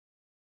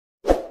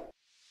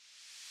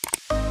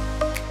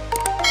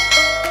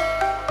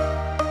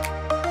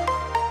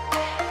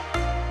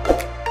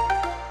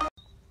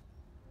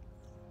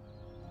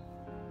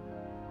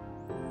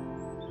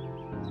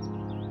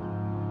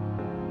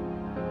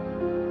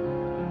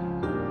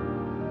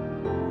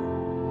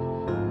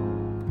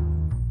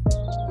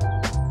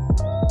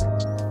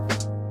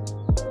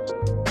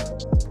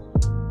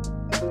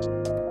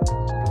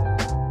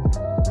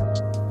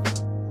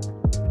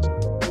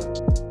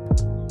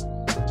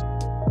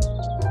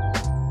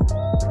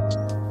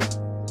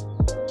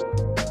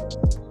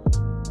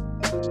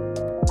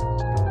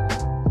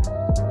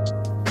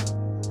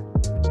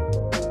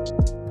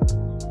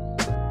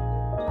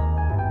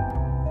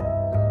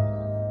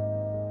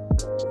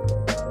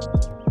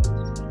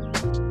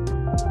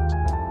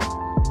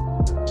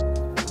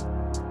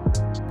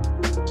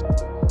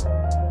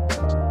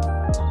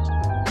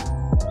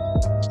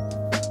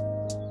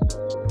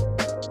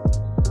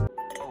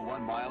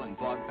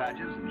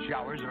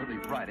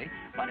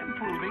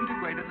train to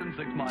greater than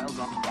 6 miles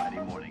on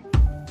Friday morning.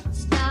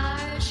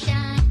 Stars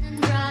shining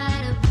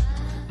bright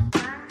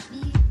above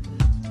me.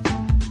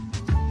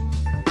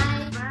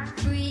 Night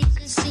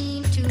breezes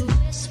seem to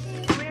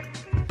whisper.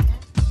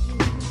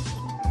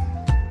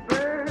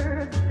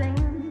 Birds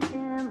sing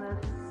in the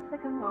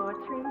sycamore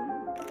tree.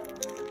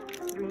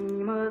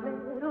 Dream a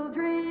little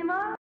dream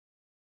of.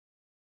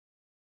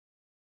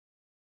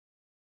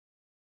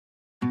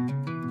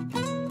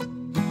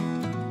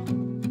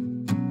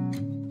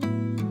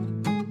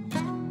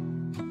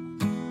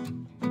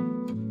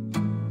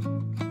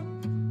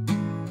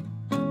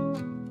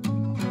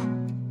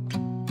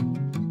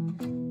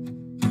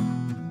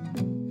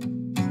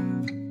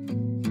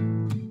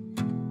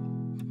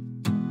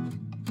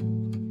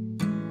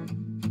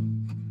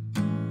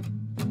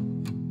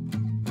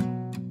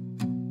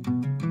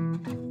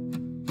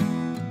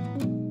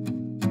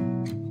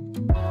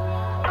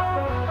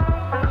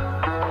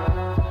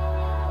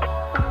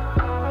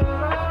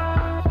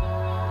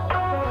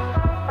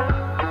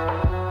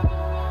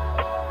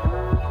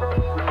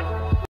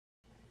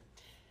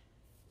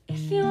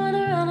 If you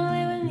wanna run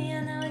away with me,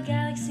 I know a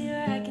galaxy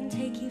where I can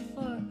take you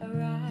for a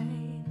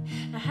ride.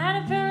 I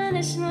had a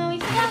premonition when we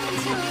fell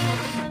into it,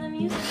 before the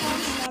music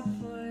won't stop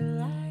for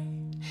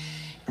light.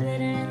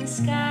 Glitter in the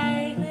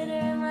sky,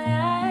 glitter in my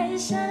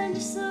eyes, shining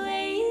just the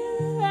way you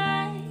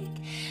like.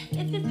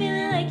 If you're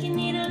feeling like you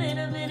need a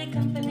little bit of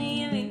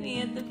company, you meet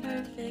me at the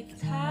perfect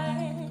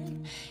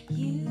time.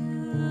 You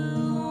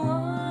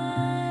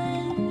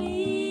want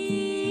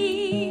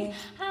me,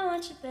 I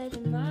want you, baby,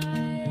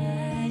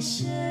 my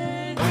sugar.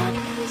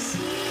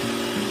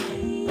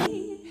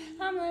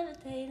 I'm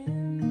levitating.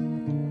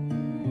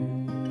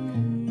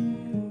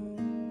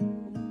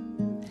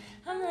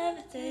 I'm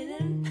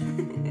levitating.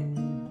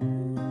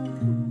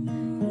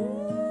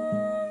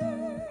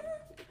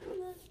 I'm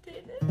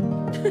levitating.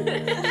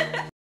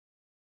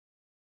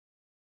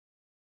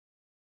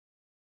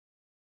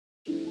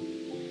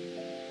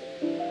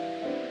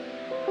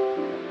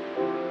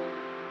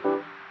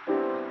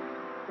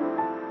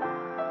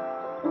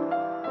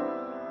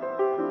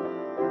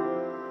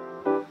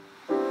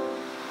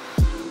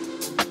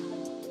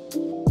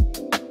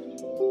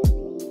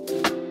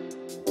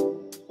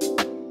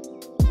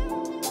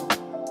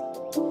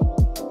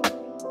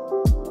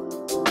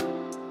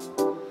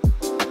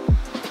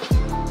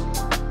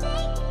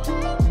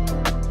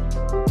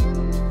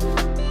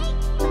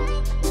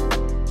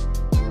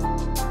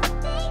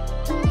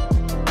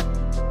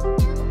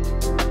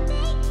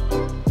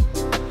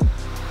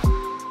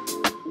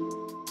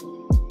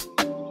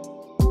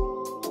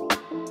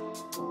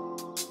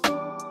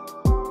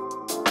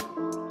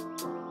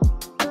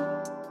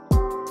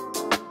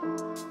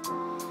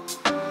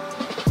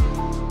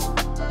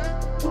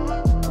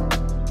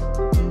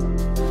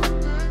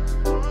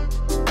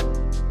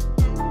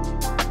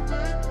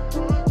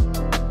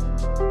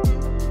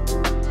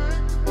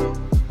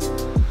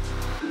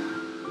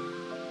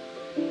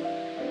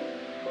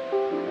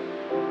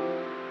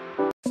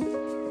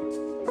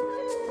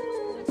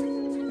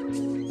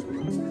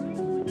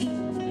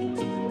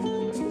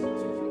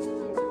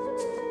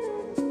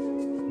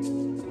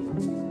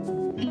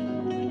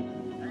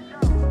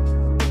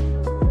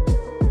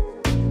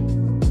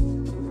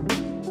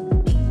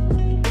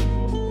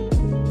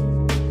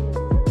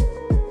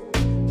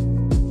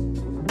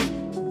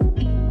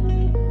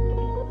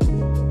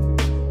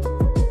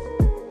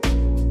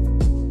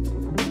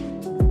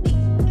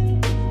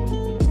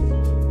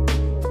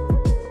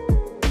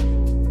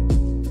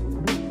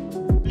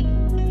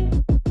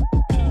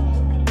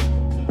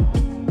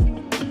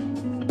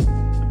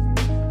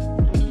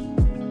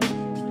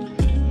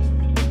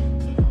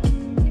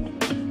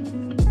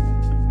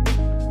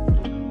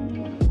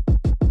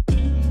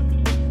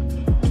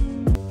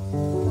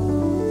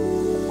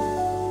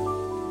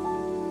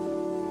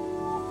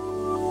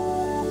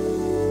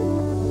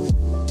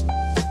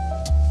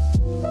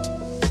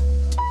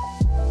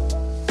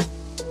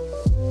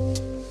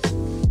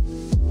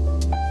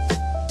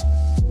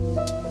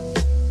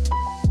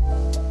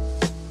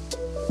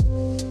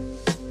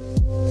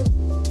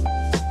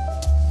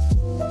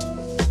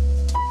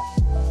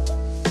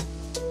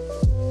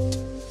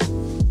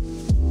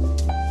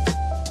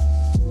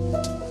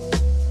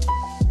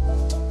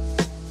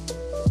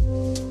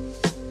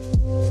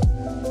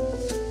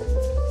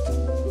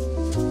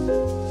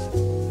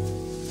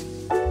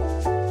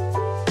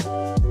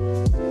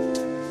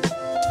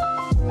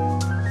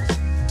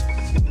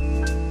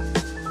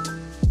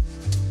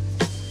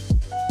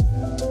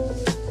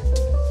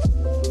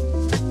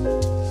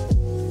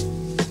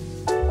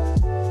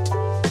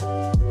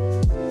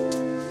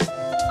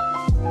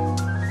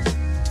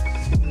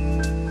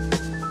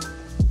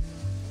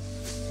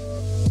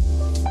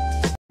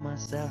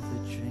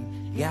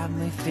 Got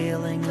me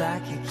feeling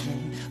like a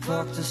king.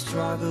 Fuck the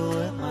struggle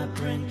with my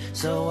brain.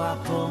 So I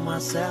pour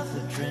myself a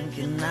drink,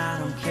 and I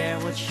don't care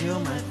what you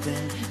might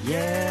think.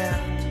 Yeah.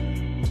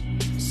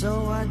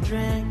 So I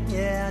drink,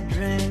 yeah, I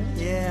drink,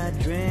 yeah,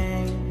 I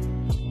drink.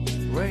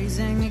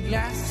 Raising a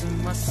glass to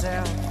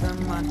myself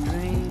and my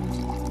dreams.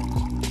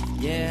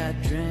 Yeah,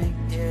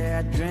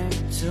 I drink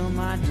to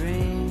my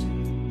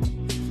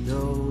dream.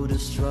 Though the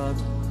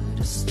struggle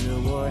is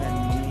still what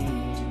I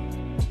need.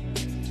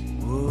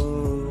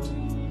 Whoa,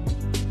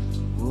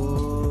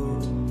 whoa.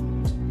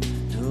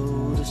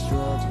 Though the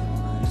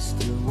struggle is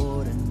still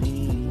what I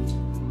need.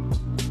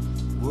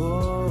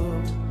 Whoa,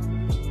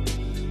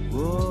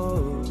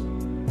 whoa.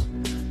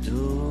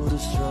 Though the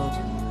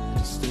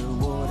struggle is still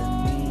what I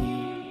need.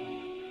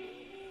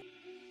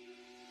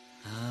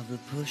 I will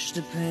push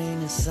the pain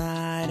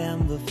aside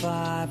and will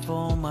fight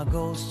for my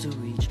goals to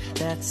reach.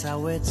 That's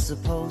how it's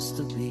supposed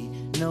to be.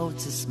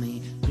 Notice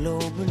me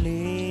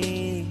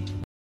globally.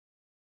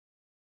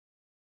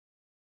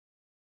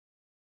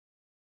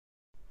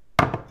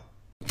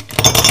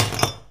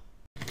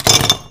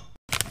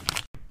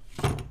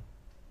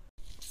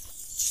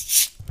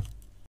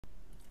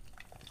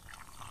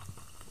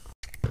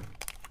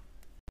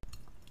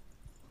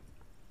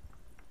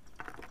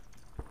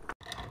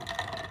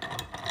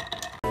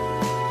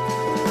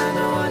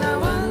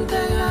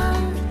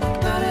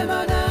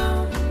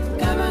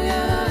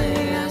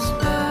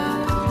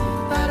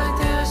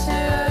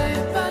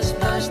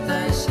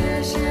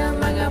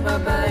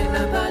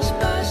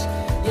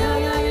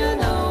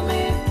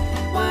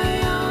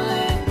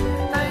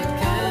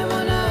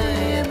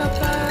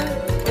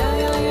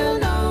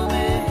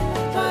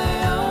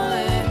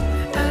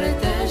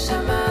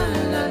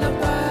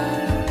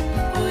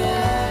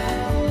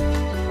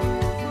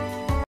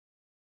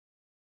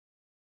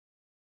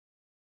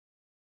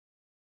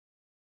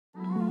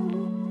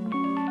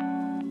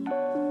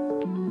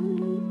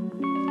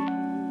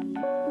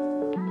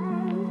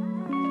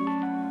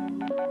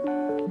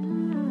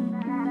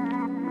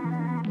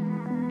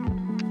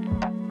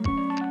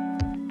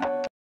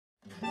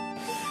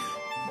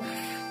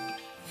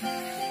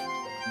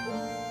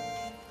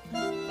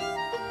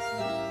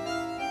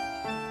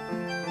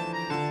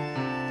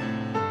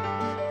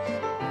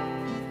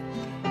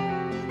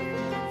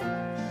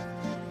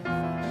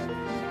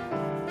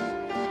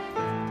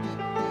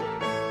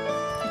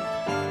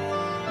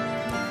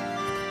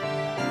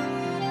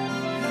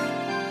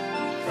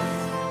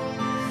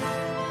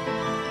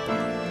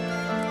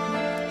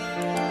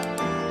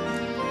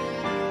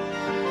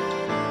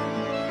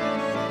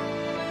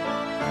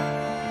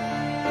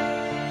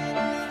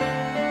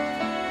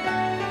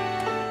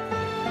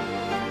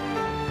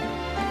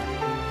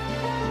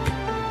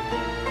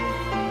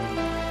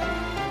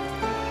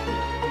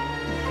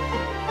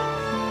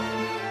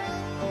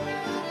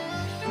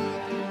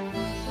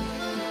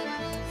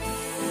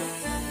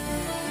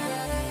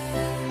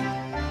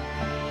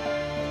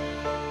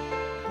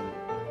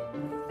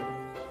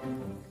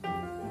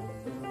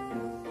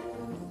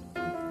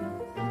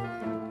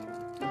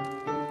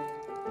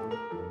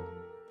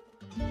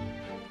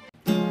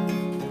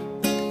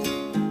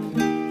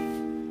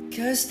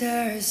 Cause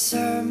there is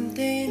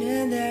something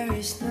and there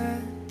is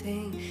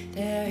nothing.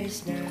 There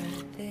is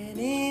nothing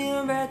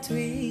in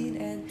between.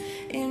 And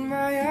in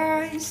my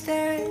eyes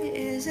there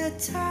is a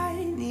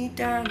tiny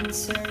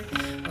dancer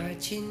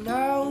watching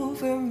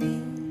over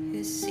me,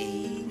 who's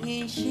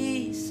singing.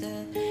 She's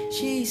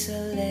a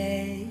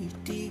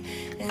lady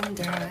and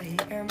I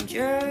am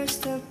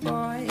just a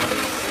boy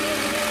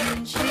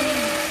singing.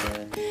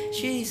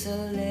 She's a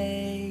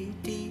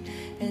lady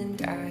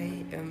and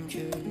I am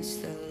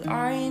just a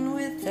line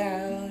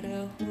without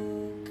a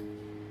hook.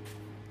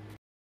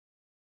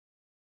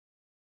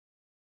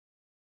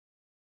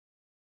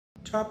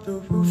 Drop the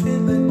roof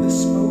and let the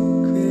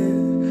smoke clear.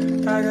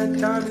 I got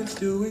diamonds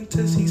doing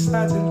tussie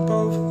slides in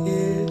both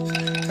ears.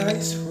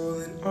 Dice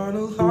rolling on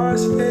a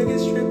Las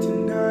Vegas strip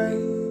tonight.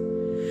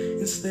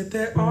 And slip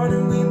that on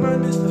and we might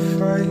miss the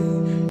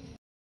fight.